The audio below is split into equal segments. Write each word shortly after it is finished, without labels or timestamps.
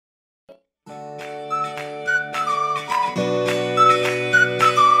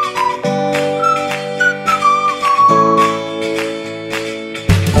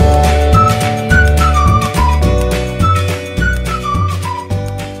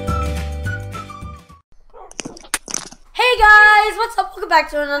what's up? Welcome back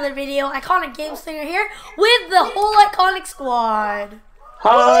to another video. IconicGameSlinger here with the whole Iconic squad.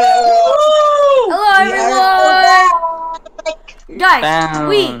 Hi! Hello everyone! Guys,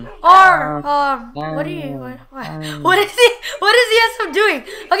 we are what is ESM doing?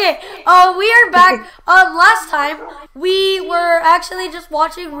 Okay, we are back. Last time we were actually just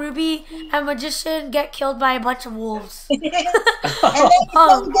watching Ruby and Magician get killed by a bunch of wolves. And then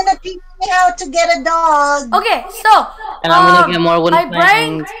I'm gonna teach me how to get a dog. Okay, so and I'm gonna get more wooden I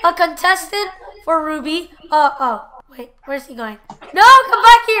bring a contestant for Ruby. Wait, where's he going? No, come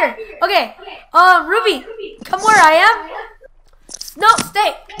back here. Okay, Ruby, come where I am. No,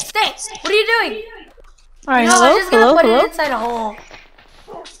 stay. What are you doing? Alright, no, I'm just gonna put it inside a hole.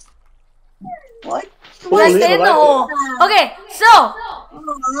 What? Yeah, stay in the hole. Okay, so.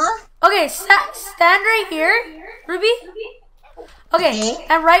 Okay, stand right here, Ruby. Okay,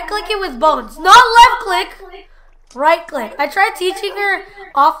 and right click it with bones. Not left click. Right click. I tried teaching her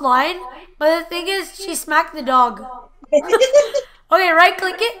offline, but the thing is, she smacked the dog. Okay, right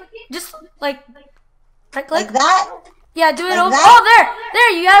click it. Just like right click. Like that? Yeah, do it like over. That? Oh,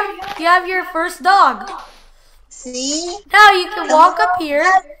 there. You have your first dog. See? Now you can walk up here.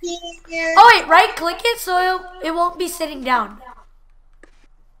 Oh wait, right click it so it won't be sitting down.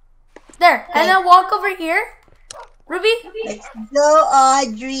 There, and then walk over here. Ruby? Let's go,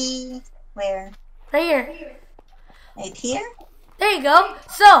 Audrey. Where? Right here. Right here? There you go.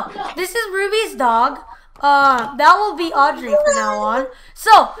 So, this is Ruby's dog. That will be Audrey from now on.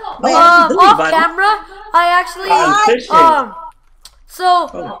 So, off camera, I actually,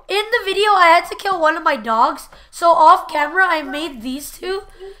 in the video, I had to kill one of my dogs. So, off camera, I made these two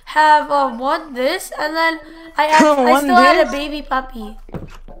have, one this, and then I still had a baby puppy.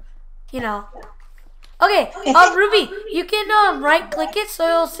 You know. Okay, Ruby, you can, right click it so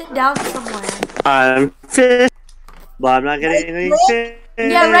it'll sit down somewhere. I'm fish, but I'm not getting any fish.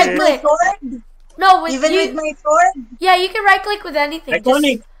 Yeah, right click. No, with with my sword? Yeah, you can right click with anything.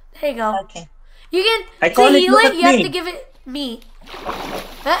 Iconic. There you go. Okay. You can Iconic, to heal it. You have me. to give it meat.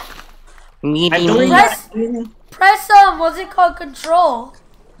 Press what's it called? Control.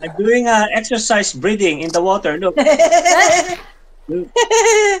 I'm doing exercise breathing in the water. Look.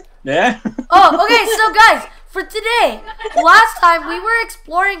 Yeah. Oh, okay. So guys, for today, last time we were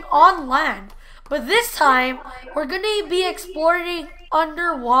exploring on land, but this time we're gonna be exploring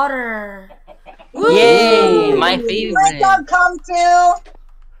underwater. Yay! My favorite. My dog come too.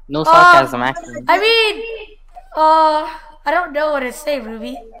 No sarcasm, actually. I mean, I don't know what to say,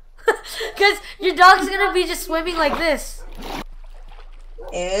 Ruby, because your dog's gonna be just swimming like this.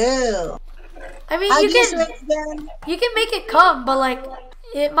 Ew. I mean, you can make it come, but like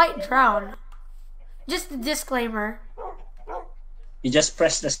it might drown. Just a disclaimer. You just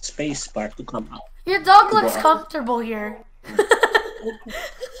press the space bar to come out. Your dog looks comfortable here.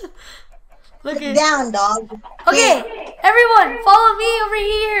 Look down, dog. Okay, everyone, follow me over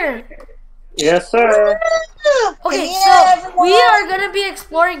here. Yes, sir. Okay, so we are gonna be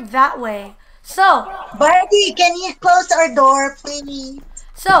exploring that way. So, Barbie, can you close our door, please?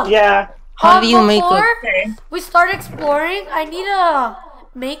 So, yeah. How do you make before it? we start exploring, I need to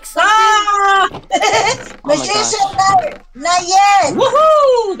make something. Magician, not yet.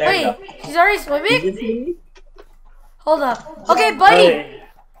 Woohoo! There you Wait, go. he's already swimming? Hold up. Okay, buddy.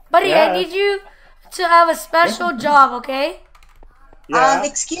 Buddy, Yeah. I need you to have a special job, okay? Yeah.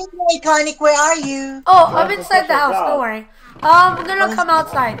 Excuse me, Iconic, where are you? Oh, I'm inside the house, don't worry. I'm gonna come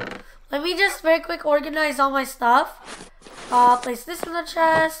outside. Let me just very quick organize all my stuff. Place this in the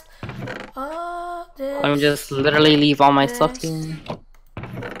chest. This. I'm just literally leave all my stuff here.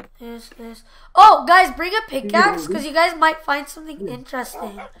 This. Oh, guys, bring a pickaxe because you guys might find something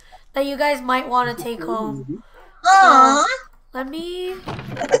interesting that you guys might want to take home. Aww. Let me.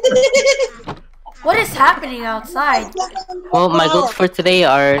 What is happening outside? Well, my goals for today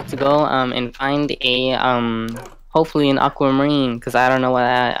are to go and find a hopefully an aquamarine, because I don't know what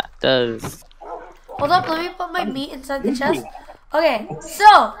that does. Hold up, let me put my meat inside the chest. Okay,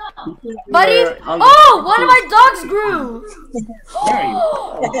 so, buddy. Oh, one of my dogs grew.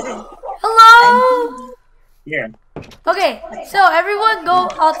 Hello. Yeah. Okay, so everyone go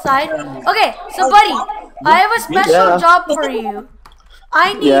outside. Okay, so buddy, I have a special job for you.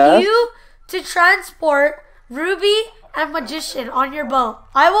 I need you to transport Ruby and Magician on your boat.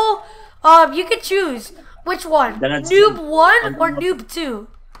 I will, you can choose which one, Noob 1 or Noob 2.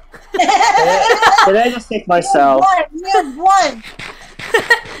 Can I just take myself? Noob 1.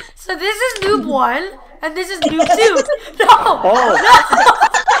 So this is Noob 1 and this is Noob 2. No! Oh.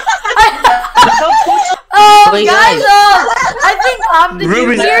 Wait, Guys, I think I'm the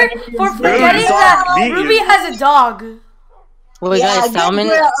noob here for forgetting that Ruby has a dog. Wait, Yeah, guys, good salmon.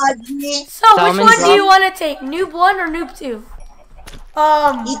 girl, Audrey. So which Salmon's one do you wrong. want to take? Noob 1 or Noob 2?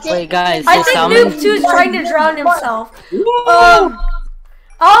 Wait, guys, I so think salmon. Noob 2 is trying to drown himself. Woo!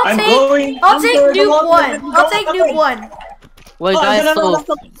 I'll I'm take going I'll take under the Noob water. 1. I'll take Noob 1. Wait, Oh, guys, no.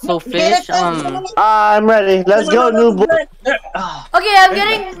 so fish. I'm ready. Let's go, new boy. Okay, I'm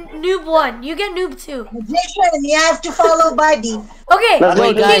getting Noob 1. You get Noob 2. Magician, you have to follow Buddy. Okay, Let's go,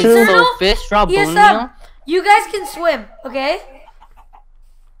 Wait, guys, Noob 2. so fish draw bone meal. You guys can swim, okay?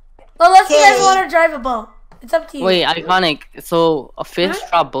 Unless you guys Okay. want to drive a boat. It's up to you. Wait, iconic. So a fish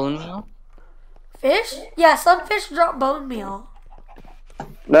draw bone meal. Fish? Yeah, some fish drop bone meal.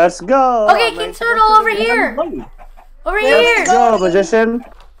 Let's go. Okay, King Turtle over here. Over here. Let's go, magician.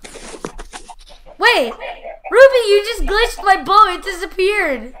 Wait, Ruby, you just glitched my boat. It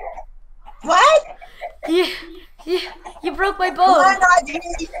disappeared. What? You broke my Come on, boat. Audrey.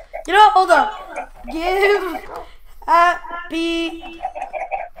 You know what? Hold up. Give happy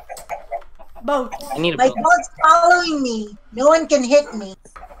boat. I need a My boat. dog's following me. No one can hit me.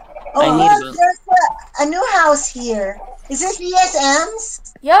 I Oh, need a look, boat. there's a new house here. Is this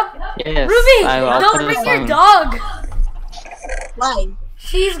ESM's? Yep. Yes. Ruby, I'll don't put it bring your on. dog. Why?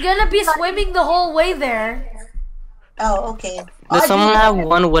 She's gonna be swimming the whole way there. Oh, okay. Does someone have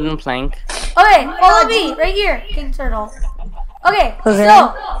one wooden plank? Okay, follow me right here, King Turtle. Okay,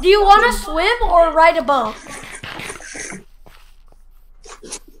 so do you want to swim or ride a boat?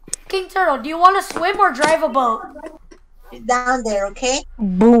 King Turtle, do you want to swim or drive a boat? Down there, okay?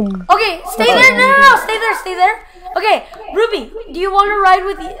 Boom. Okay, stay there. No, stay there. Okay, Ruby, do you want to ride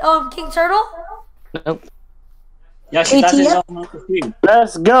with King Turtle? Nope. Yeah, she doesn't know how to swim.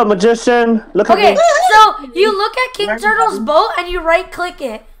 Let's go, magician. Look Okay, at me. so you look at King Turtle's boat and you right click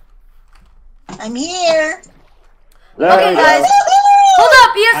it. I'm here. There Okay, we go. guys. Hold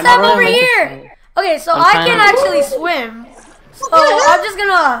up, I'm ESM not over really here. Okay, so I'm I trying can to- actually swim. So I'm just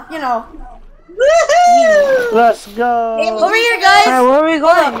gonna, Woohoo! Let's go. over here, Hey, guys. where are we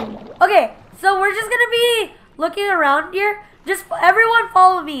going? Okay, so we're just gonna be looking around here. Just everyone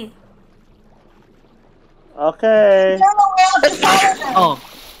follow me. Okay. No, we have to follow them.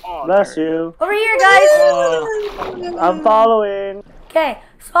 Oh, Bless you. Over here, guys. I'm following. Okay,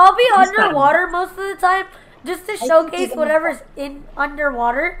 so I'll be underwater most of the time just to showcase whatever's in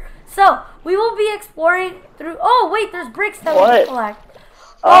underwater. So we will be exploring through. Oh wait, there's bricks that we Wait. can collect.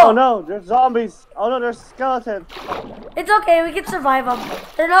 Oh no, there's zombies. Oh no, there's skeletons. It's okay, we can survive them.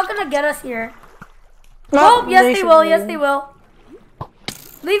 They're not gonna get us here. No, Oh, yes they will. Yes they will.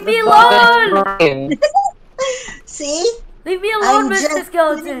 Leave me alone. See? Leave me alone, I'm Mr. just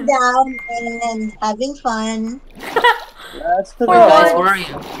Skeleton. sitting down and having fun. Let's go. guys, where are you?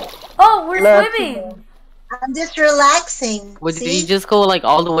 Oh, we're Left. swimming. I'm just relaxing. Wait, did See? you just go like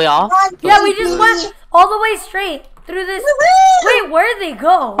all the way off? Come on, Yeah, we just baby. went all the way straight through this. Woohoo! Wait, where'd they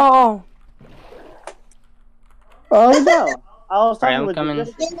go? Oh, Oh no. I was Alright, talking I'm with coming. you. I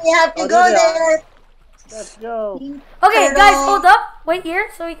think we have to Oh, go there they are. there. Let's go. Okay, guys, Turtle. hold up. Wait here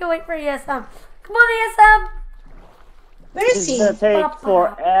so we can wait for ESM. Come on, ESM. Where is It's he? gonna take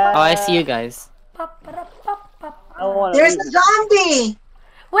forever. Oh, I see you guys. I wanna There's leave. a zombie.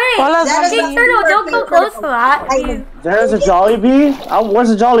 Wait, Hola, That is King a Turtle, don't go close to that. I- There's a Jollibee. Where's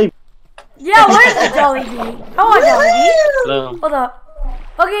the Jollibee? Yeah, where's the Jollibee? I want Jollibee. Hello. Hold up.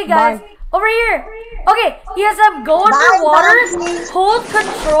 Okay, guys, over here. Okay, ESM, go Bye, underwater. Bugsy. Hold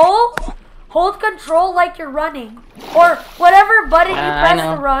control. Hold control like you're running, or whatever button you I press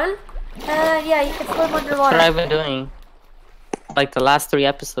know. to run. And yeah, you can swim What underwater. I've been doing. Like the last 3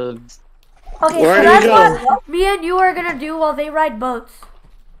 episodes. Okay, Where so do you that's go? what me and you are gonna do while they ride boats.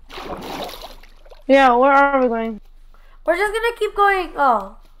 yeah, where are we going? We're just gonna keep going.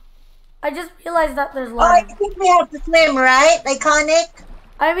 Oh, I just realized that there's Oh, I line. think we have to swim, right? Iconic?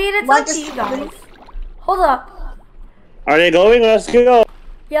 I mean, it's What up to is you guys. Hold up. Are they going? Let's go.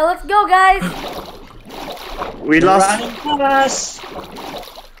 Yeah, let's go, guys. We We're lost. running fast.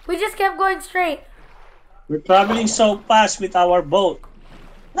 We just kept going straight. We're traveling so fast with our boat.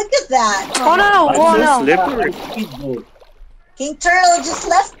 Look at that. Oh no! Oh This no! slippery. Speedboat. King Turtle just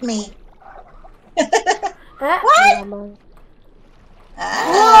left me. Eh? What? Whoa,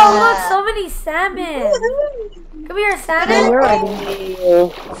 Ah. look, so many salmon. Come here, Yeah, salmon. we're ready.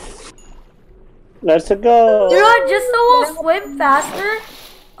 Let's go. You know what? Just so we'll swim faster.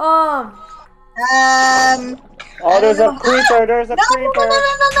 Oh, there's a know. creeper. There's a No, no, creeper. no,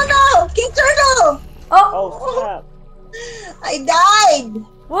 no, no, no, no! King Turtle! Oh, Oh snap. I died!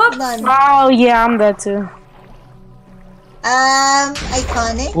 whoops. Hold on. Oh yeah, I'm dead too.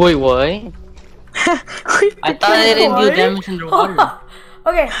 Iconic. Wait, what? I thought I didn't do What? damage underwater.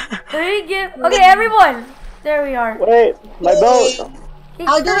 Okay, let me give. Okay, everyone, There we are. Wait, my boat. King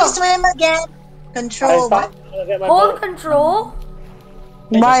How do we Turtle. swim again? Control. Stop. I'll get my Hold boat. control.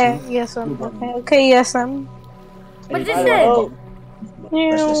 Bye. Yes, okay. Okay, yes, Magician. Oh,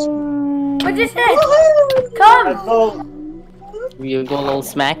 Magician. my Come. boat. You go a little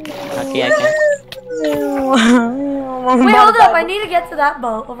smack. Okay, I can. Wait, hold up. I need to get to that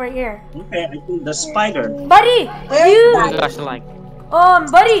boat over here. Okay, I think the spider. Buddy, Where is Oh my you. gosh, like.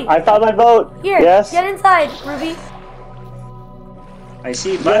 Buddy. I found my boat. Here. Yes. Get inside, Ruby. I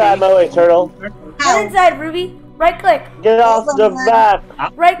see, Get out of buddy. my way, turtle. Get inside, Ruby. Right click. Get off the back.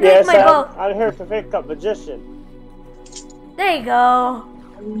 Right click Yes, my boat. I'm here to pick up magician. There you go.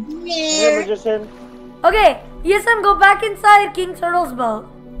 Here, Here. magician. Okay. ESM, go back inside King Turtle's boat.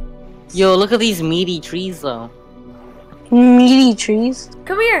 Yo, look at these meaty trees though. Meaty trees.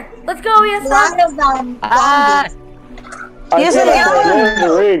 Come here. Let's go, A ESM. lot of them. Ah! I Yes, feel I like am. I'm Lord of the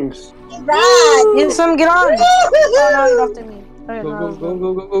Rings. Run. Yes, get on. Oh no, you're after me. Okay, Go, no, go, let's go,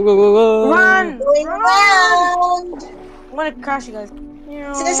 go, go, go, go, go, go. Run! Going around. I'm gonna crash you guys.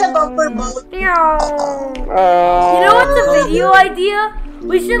 This is a bumper boat. Meow. You know what's a video idea?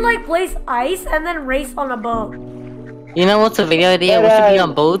 We should like place ice and then race on a boat. You know what's a video idea? We should be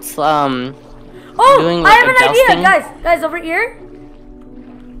on boats. Oh, Doing, I like, have a an idea, jousting? guys, over here.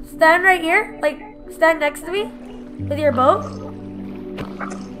 Stand right here, like stand next to me with your boat.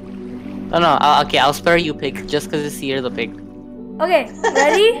 Oh no, okay, I'll spare you, pig, just because it's here, the pig. Okay,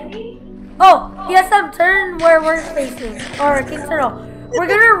 ready? Oh, ESM, turn where we're facing, or King Turtle. We're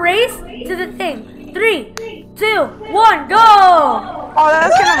gonna race to the thing. 3, 2, 1, go! Oh,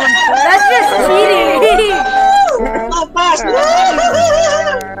 that's kind of unfair. That's just cheating. Not fast.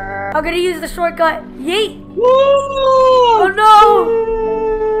 I'm gonna use the shortcut. Yeet! Oh no!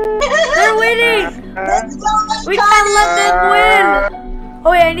 They're winning! Let's go. We can't let them win! Oh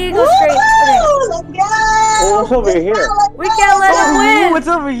wait, I need to go straight. Okay. Let's go. Oh, what's over here? We can't let them Ooh, win! what's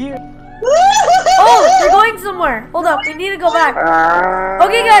over here? Oh, they're going somewhere. Hold up, we need to go back.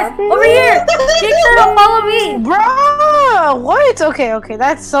 Okay guys, over here! King Turtle, follow me! Bro, what? Okay, okay,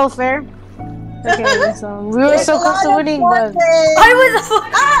 that's so fair. Okay, so we were so close to winning, but I was...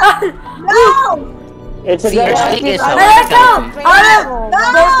 No. It's a See, you're good trying to get I shot let by go! skeleton. Out of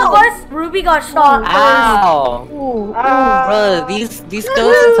both of us, Ruby got shot. Ow! ooh, Bro, these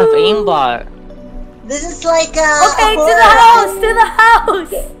skeletons have aimbot. This is like Okay, to the house! To the house!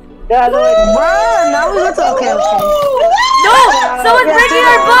 Yeah, no, bro, now we got to okay, okay. No! Someone's breaking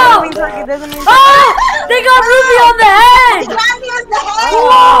our boat! It doesn't mean Ah! They got Ruby on the head!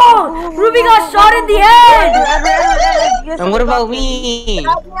 Whoa! Ruby got shot in the head! And what about me?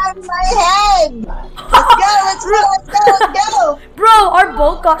 Got me out of my head. Let's go. Bro, our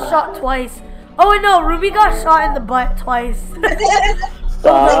boat got shot twice. Oh wait, no, Ruby got shot in the butt twice. Look at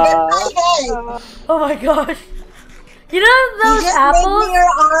my head. Oh my gosh. You know those just apples made me your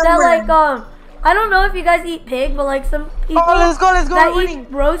that armor. like I don't know if you guys eat pig, but like some people let's go, that we're eat winning.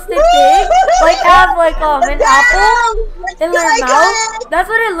 roasted pig like have like an apple in their I mouth. got it. That's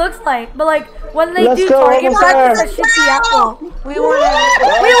what it looks like. But like when they Let's do go target over practice, there. that shit's the apple. We won.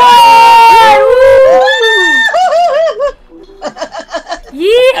 We won! Woo!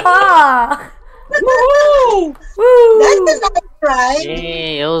 Yeehaw! Woo! Woo! That's a nice ride.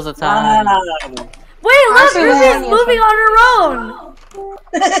 Yay, it was a time. Wait, look, Actually, Ruby's yeah, moving on her own.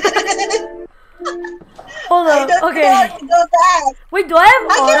 Hold I on. don't Okay. have to go back. Wait, do I have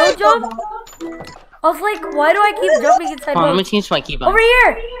How can I auto go jump? back? I was like, why do I keep jumping inside Hold on, let me boats? change my keybind. Over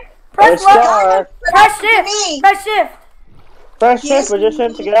here. Press Let's left. start. Press To shift. me. Press shift. Press Yes. shift,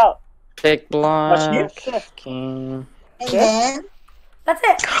 magician, to get out. Pick block. Shift. King. And then That's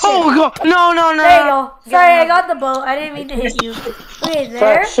it. Oh god, no, no, no. There you go. Sorry, I got the boat. I didn't mean to hit you. Okay, there.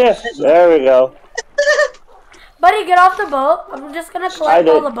 Press shift. There we go. Buddy, get off the boat. I'm just gonna I collect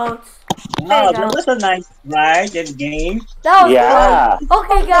did. all the boats. There Wow, you that go. was a nice ride and game. That was Yeah. fun.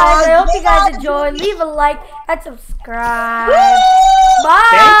 Okay, guys, I hope you guys enjoyed. Leave a like and subscribe. Bye.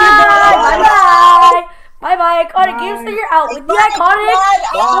 Thank you, guys. Bye bye. Bye bye. IconicGameSlinger out with the iconic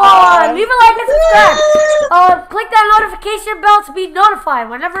one. Leave a like and subscribe. Click that notification bell to be notified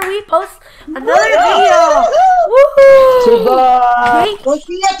whenever we post another video. Woohoo! Goodbye. we'll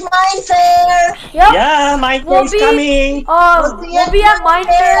see you at Mine Fair. Yep. Yeah, my We'll face be- coming. We'll be at Mine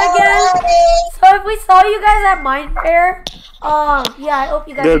Fair again. So if we saw you guys at Mine Fair, yeah, I hope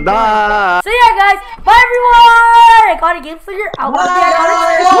you guys enjoyed. Goodbye. So yeah, guys, bye everyone. IconicGameSlinger out with the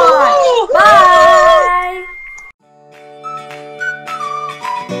iconic.